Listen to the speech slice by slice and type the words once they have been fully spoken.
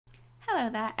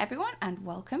Hello there everyone, and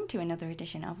welcome to another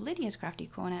edition of Lydia's Crafty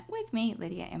Corner with me,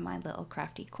 Lydia, in my little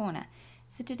crafty corner.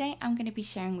 So today I'm going to be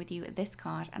sharing with you this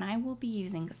card, and I will be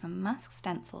using some mask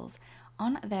stencils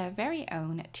on their very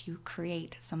own to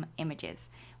create some images,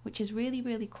 which is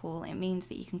really cool. It means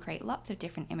that you can create lots of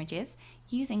different images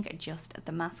using just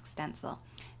the mask stencil.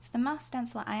 So the mask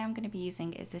stencil I am going to be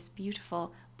using is this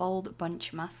beautiful bold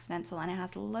bunch mask stencil, and it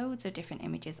has loads of different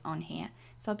images on here.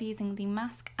 So I'll be using the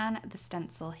mask and the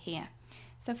stencil here.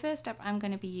 So first up, I'm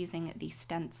going to be using the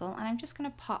stencil, and I'm just going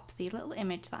to pop the little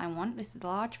image that I want, this is the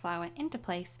large flower, into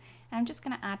place, and I'm just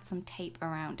going to add some tape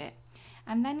around it.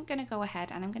 I'm then going to go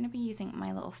ahead and I'm going to be using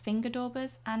my little finger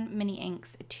daubers and mini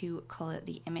inks to colour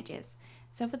the images.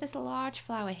 So for this large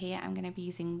flower here, I'm going to be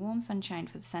using Warm Sunshine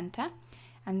for the centre.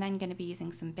 I'm then going to be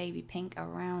using some baby pink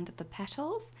around the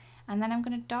petals, and then I'm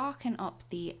going to darken up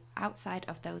the outside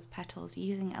of those petals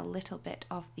using a little bit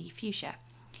of the fuchsia.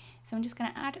 So I'm just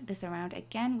going to add this around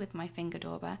again with my finger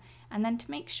dauber, and then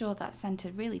to make sure that centre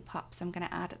really pops, I'm going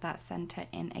to add that centre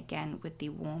in again with the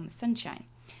Warm Sunshine.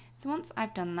 So once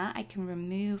I've done that, I can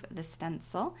remove the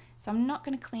stencil. So I'm not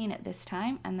going to clean it this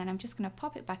time, and then I'm just going to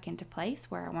pop it back into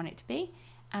place where I want it to be,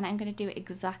 and I'm going to do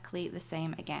exactly the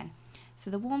same again.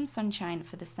 So the Warm Sunshine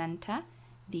for the centre,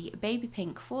 the baby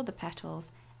pink for the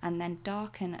petals, and then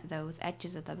darken those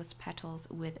edges of those petals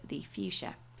with the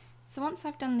fuchsia. So once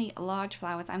I've done the large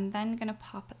flowers, I'm then going to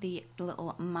pop the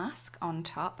little mask on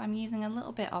top. I'm using a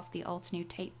little bit of the Altenew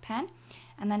tape pen,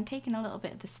 and then taking a little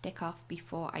bit of the stick off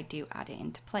before I do add it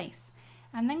into place.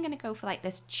 I'm then going to go for like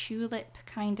this tulip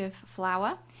kind of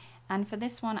flower, and for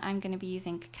this one I'm going to be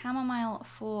using Chamomile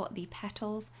for the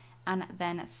petals, and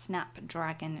then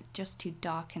Snapdragon just to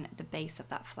darken the base of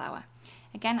that flower.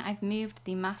 Again, I've moved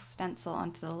the mask stencil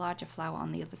onto the larger flower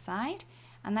on the other side,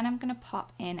 and then I'm going to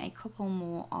pop in a couple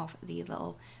more of the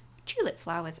little tulip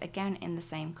flowers again in the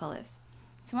same colours.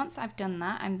 So once I've done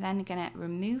that, I'm then going to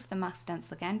remove the mask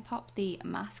stencil again, pop the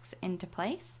masks into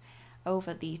place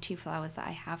over the two flowers that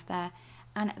I have there,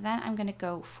 and then I'm going to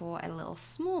go for a little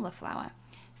smaller flower.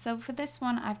 So for this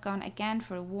one, I've gone again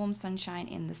for a Warm Sunshine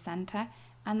in the centre,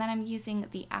 and then I'm using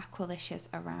the Aqualicious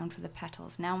around for the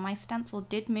petals. Now my stencil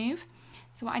did move,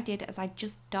 so what I did is I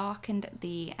just darkened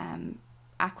the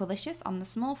Aqualicious on the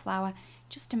small flower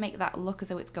just to make that look as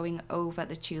though it's going over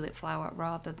the tulip flower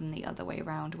rather than the other way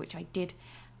around, which I did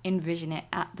envision it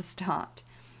at the start.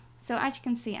 So as you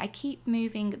can see, I keep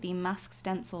moving the mask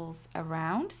stencils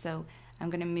around, so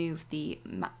I'm going to move the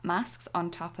masks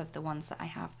on top of the ones that I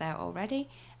have there already,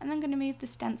 and then I'm going to move the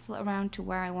stencil around to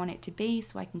where I want it to be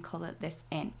so I can colour this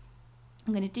in.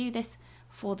 I'm going to do this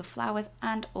for the flowers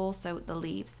and also the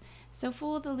leaves. So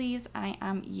for the leaves, I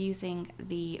am using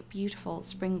the beautiful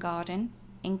Spring Garden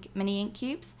mini ink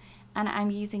cubes, and I'm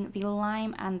using the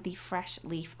lime and the fresh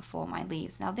leaf for my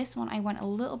leaves. Now this one I went a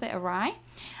little bit awry.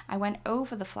 I went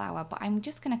over the flower, but I'm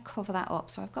just going to cover that up.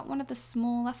 So I've got one of the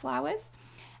smaller flowers,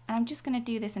 and I'm just going to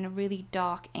do this in a really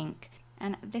dark ink,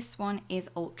 and this one is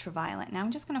Ultraviolet. Now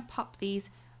I'm just going to pop these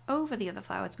over the other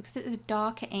flowers because it is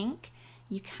darker ink.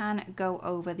 You can go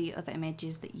over the other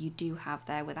images that you do have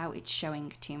there without it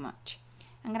showing too much.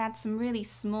 I'm going to add some really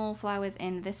small flowers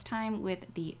in this time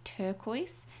with the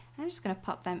turquoise. I'm just going to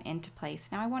pop them into place.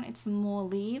 Now I wanted some more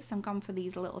leaves, so I'm going for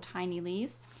these little tiny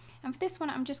leaves. And for this one,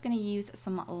 I'm just going to use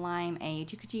some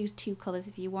Limeade. You could use two colours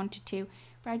if you wanted to,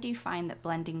 but I do find that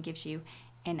blending gives you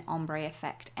an ombre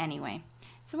effect anyway.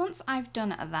 So once I've done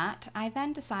that, I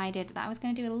then decided that I was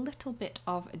going to do a little bit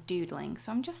of doodling.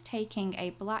 So I'm just taking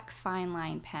a black fine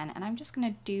line pen, and I'm just going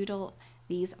to doodle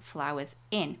these flowers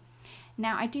in.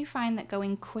 Now I do find that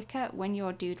going quicker when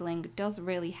you're doodling does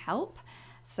really help,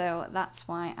 so that's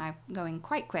why I'm going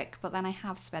quite quick, but then I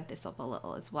have sped this up a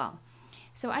little as well.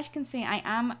 So as you can see,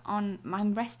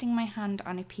 I'm resting my hand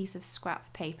on a piece of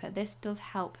scrap paper. This does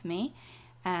help me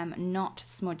not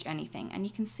smudge anything, and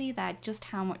you can see there just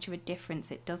how much of a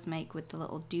difference it does make with the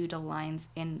little doodle lines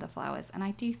in the flowers, and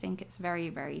I do think it's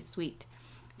very sweet.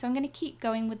 So I'm going to keep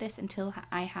going with this until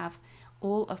I have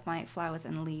all of my flowers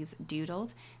and leaves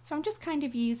doodled. So I'm just kind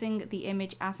of using the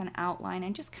image as an outline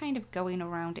and just kind of going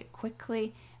around it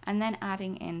quickly, and then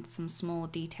adding in some small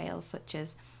details such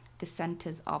as the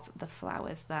centers of the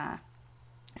flowers there.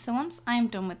 So once I'm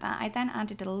done with that, I then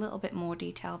added a little bit more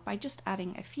detail by just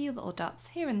adding a few little dots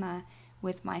here and there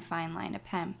with my fine liner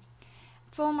pen.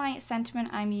 For my sentiment,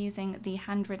 I'm using the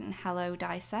Handwritten Hello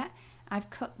Die Set. I've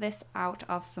cut this out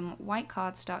of some white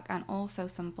cardstock and also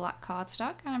some black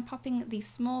cardstock, and I'm popping the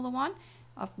smaller one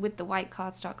with the white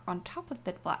cardstock on top of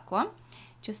the black one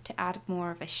just to add more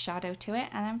of a shadow to it,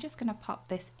 and I'm just going to pop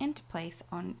this into place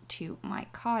onto my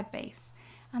card base.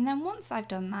 And then once I've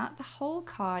done that, the whole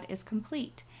card is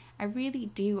complete. I really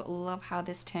do love how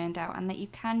this turned out, and that you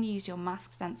can use your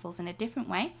mask stencils in a different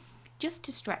way just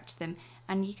to stretch them,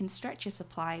 and you can stretch your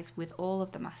supplies with all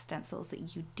of the mask stencils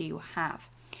that you do have.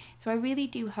 So I really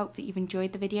do hope that you've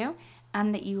enjoyed the video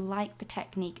and that you like the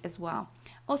technique as well.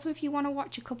 Also, if you want to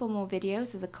watch a couple more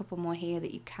videos, there's a couple more here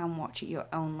that you can watch at your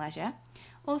own leisure.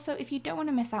 Also, if you don't want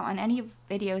to miss out on any of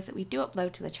the videos that we do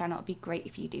upload to the channel, it'd be great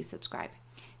if you do subscribe.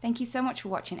 Thank you so much for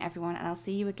watching, everyone, and I'll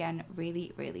see you again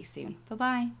really, really soon.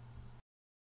 Bye-bye.